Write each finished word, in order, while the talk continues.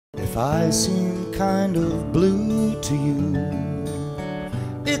If I seem kind of blue to you,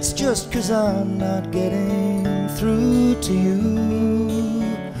 it's just 'cause I'm not getting through to you.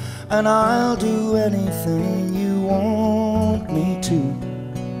 And I'll do anything you want me to,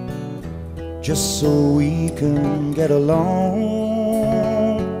 just so we can get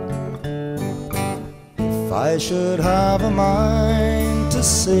along. If I should have a mind to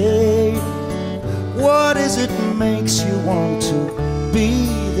say, what is it makes you want to be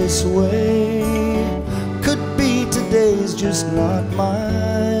this way? Could be today's just not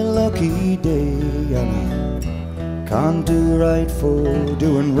my lucky day, and I can't do right for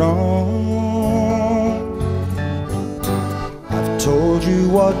doing wrong. I've told you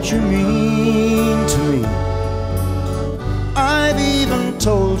what you mean to me, I've even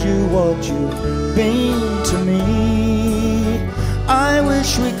told you what you've been to me. I wish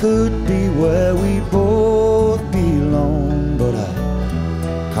we could be where we both belong, but I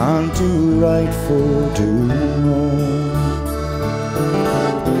can't do right for doing wrong.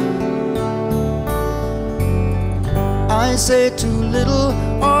 I say too little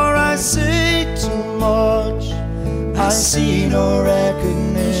or I say too much. I see no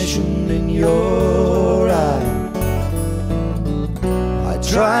recognition in your eye. I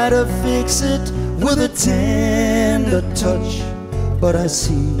try to fix it with a tender touch, but I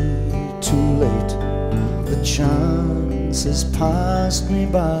see too late. The chance has passed me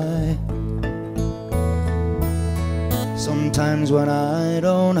by. Sometimes when I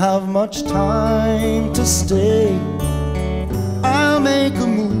don't have much time to stay, I'll make a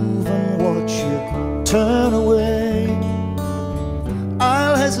move and watch you turn away.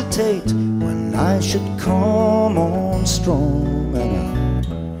 I'll hesitate when I should come on strong, and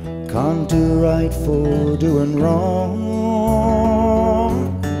I can't do right for doing wrong.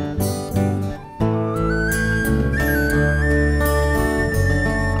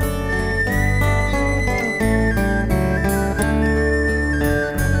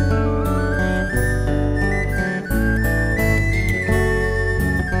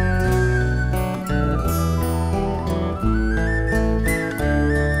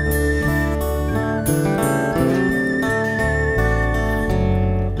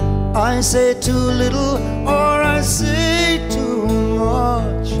 I say too little or I say too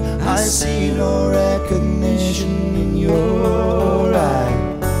much. I see no recognition in your eye.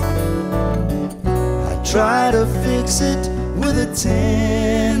 I try to fix it with a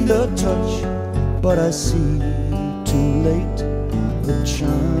tender touch, but I see too late. The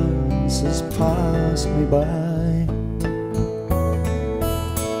chance has passed me by.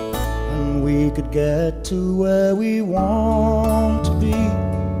 And we could get to where we want to be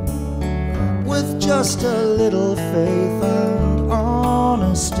with just a little faith and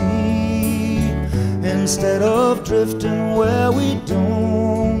honesty, instead of drifting where we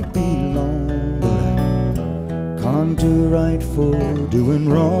don't belong. Can't do right for doing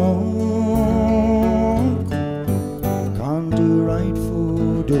wrong. Can't do right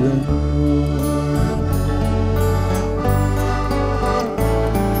for doing wrong.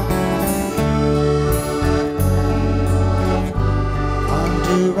 Can't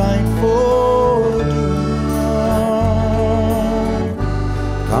do right for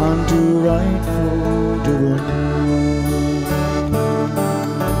can't do right for doing